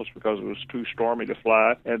 75 miles, because it was too stormy to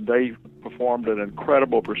fly. And they performed an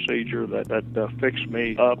incredible procedure that fixed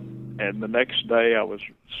me up. And the next day, I was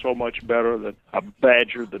so much better that I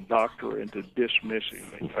badgered the doctor into dismissing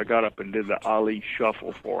me. I got up and did the Ali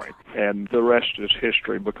shuffle for him. And the rest is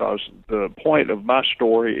history, because the point of my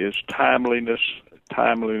story is timeliness.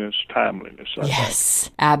 Yes,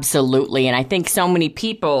 absolutely. And I think so many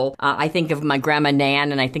people, I think of my grandma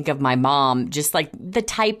Nan and I think of my mom, just like the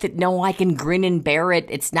type that, no, I can grin and bear it.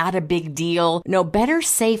 It's not a big deal. No, better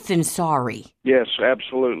safe than sorry. Yes,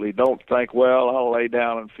 absolutely. Don't think, well, I'll lay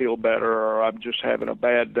down and feel better, or I'm just having a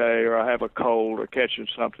bad day, or I have a cold, or catching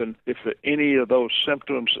something. If any of those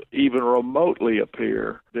symptoms even remotely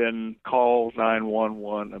appear, then call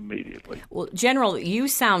 911 immediately. Well, General, you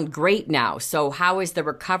sound great now. So how has the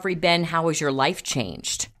recovery been? How has your life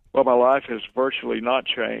changed? Well, my life has virtually not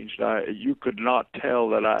changed. You could not tell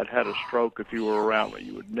that I had had a stroke if you were around me.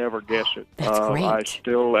 You would never guess it. That's great. I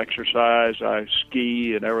still exercise. I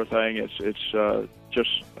ski and everything. It's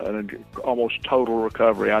just an almost total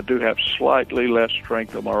recovery. I do have slightly less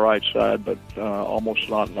strength on my right side, but almost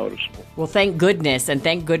not noticeable. Well, thank goodness, and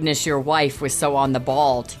thank goodness your wife was so on the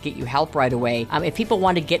ball to get you help right away. If people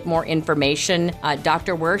want to get more information,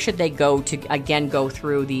 Doctor, where should they go to, again, go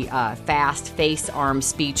through the FAST, face, arm,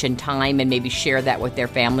 speech, and time, and maybe share that with their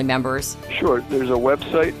family members? Sure. There's a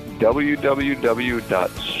website,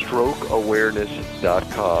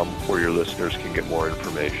 www.strokeawareness.com, where your listeners can get more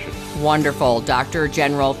information. Wonderful. Dr.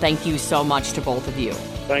 General, thank you so much to both of you.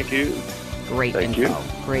 Thank you. Great info.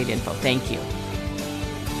 Great info. Thank you.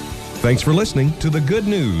 Thanks for listening to The Good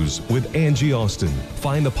News with Angie Austin.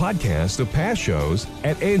 Find the podcast of past shows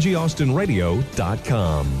at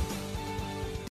angieaustinradio.com.